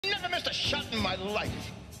never missed a shot in my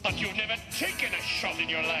life. But you've never taken a shot in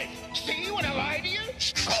your life. See when I lie to you?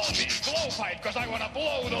 Call me Blowpipe, because I want to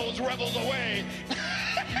blow those rebels away. Those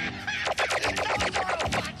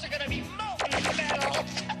Autobots are gonna be molten metal.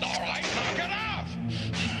 All right, knock it off.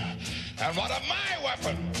 And what of my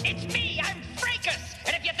weapon? It's me, I'm Fracas.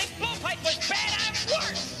 And if you think Blowpipe was bad, I'm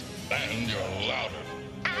worse. And you're louder.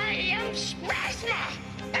 I am Spasma.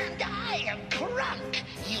 And I am Crunk.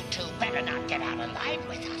 You two better not get out of line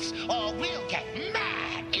with us, or we'll get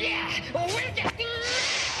mad. Yeah, we'll get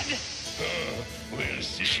mad. We'll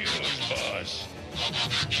see you, boss.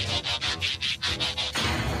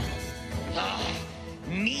 Oh,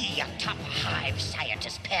 me, a top hive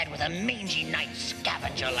scientist paired with a mangy night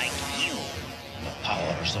scavenger like you. The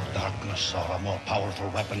powers of darkness are a more powerful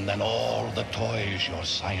weapon than all the toys your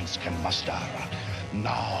science can muster.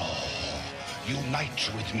 Now, unite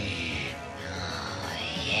with me. Oh,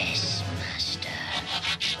 yes, Master.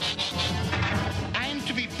 I'm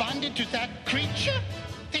to be bonded to that creature?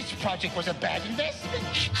 This project was a bad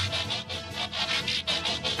investment.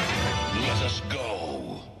 Let us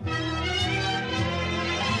go.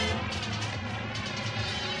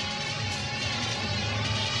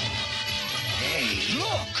 Hey,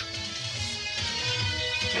 look!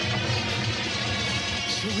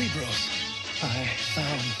 Cerebros, I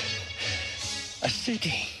found a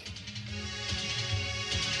city.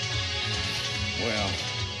 Well,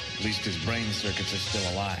 at least his brain circuits are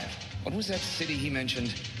still alive. What was that city he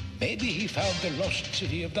mentioned? Maybe he found the lost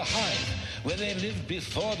city of the Hive, where they lived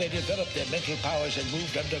before they developed their mental powers and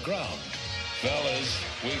moved underground. Fellas,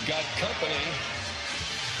 we've got company.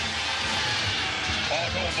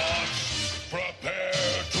 Autobots,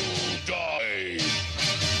 prepare to die.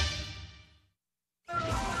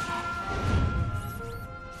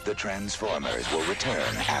 The Transformers will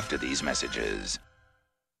return after these messages.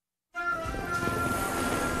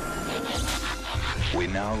 We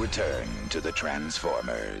now return to the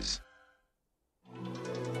Transformers.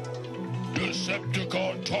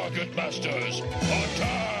 Decepticon target masters,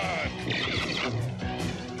 attack!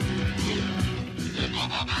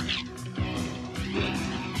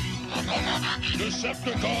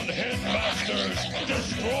 Decepticon headmasters,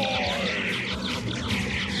 destroy!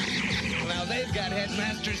 Now they've got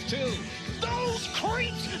headmasters too. Those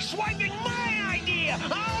creeps swiping my idea!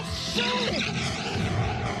 I'll sue!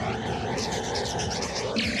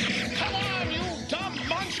 Come on, you dumb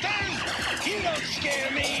monsters! You don't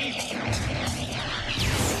scare me!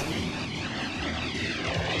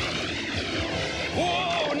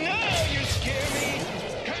 Whoa, now you scare me!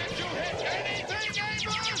 Can't you hit anything,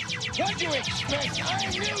 Amos? What'd you expect? I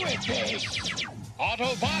knew it, Dave!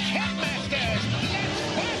 Autobot headmasters,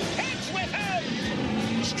 Let's bust heads with him!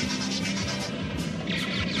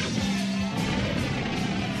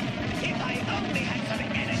 If I only had some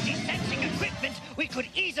energy-sensing equipment, we could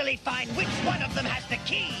easily find which one of them has the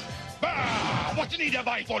key. Ah, what need am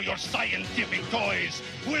I for your scientific toys?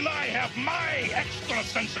 Will I have my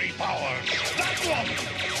extrasensory powers? That one!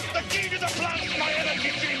 The key to the plasma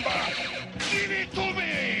energy chamber! Give it to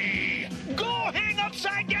me! Go hang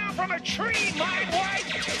upside down from a tree, my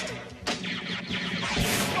wife!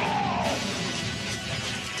 Oh!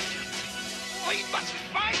 We must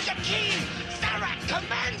find the key! Sarah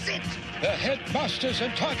commands it! The headmasters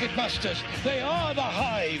and target masters, they are the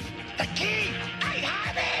Hive. The key! I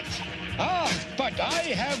have it! Ah, but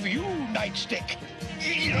I have you, Nightstick.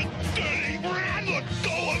 You dirty rat! Let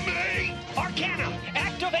go of me! Arcana,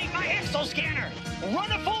 activate my exoscanner!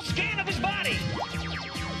 Run a full scan of his body!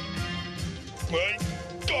 Let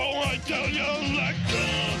go, I tell you! Let go!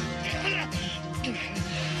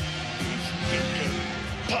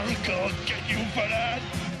 Punk, I'll get you for that!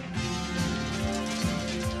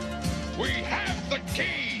 We have the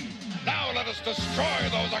key! Now let us destroy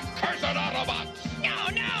those accursed Autobots!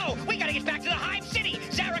 No! We gotta get back to the Hive City!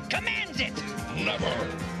 Zarek commands it! Never!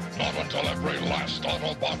 Not until every last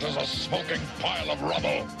Autobot is a smoking pile of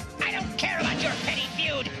rubble! I don't care about your petty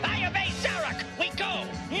feud! I obey Zarek! We go!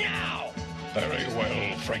 Now! Very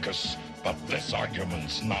well, Fracas, but this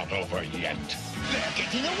argument's not over yet. They're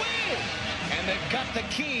getting away! And they've got the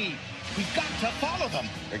key. We've got to follow them!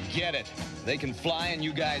 Forget it. They can fly and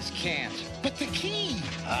you guys can't. But the key!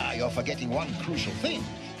 Ah, you're forgetting one crucial thing.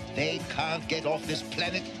 They can't get off this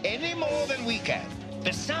planet any more than we can.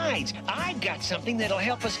 Besides, I've got something that'll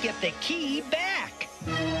help us get the key back.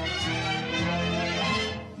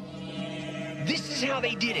 This is how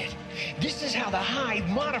they did it. This is how the Hive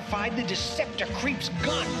modified the Deceptor Creep's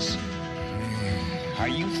guns. Are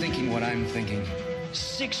you thinking what I'm thinking?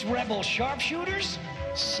 6 rebel sharpshooters?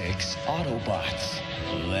 6 Autobots.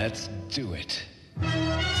 Let's do it.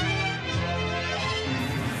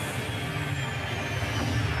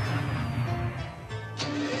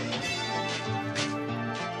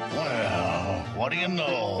 what do you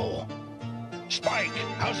know? Spike,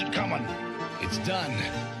 how's it coming? It's done.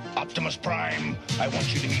 Optimus Prime, I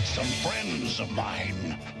want you to meet some friends of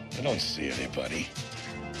mine. I don't see anybody.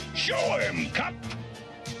 Show him, Cup!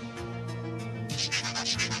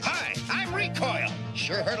 Hi, I'm Recoil.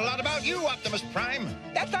 Sure heard a lot about you, Optimus Prime.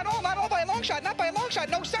 That's not all by a long shot, not by a long shot,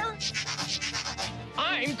 no, sir.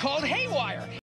 I'm called Haywire.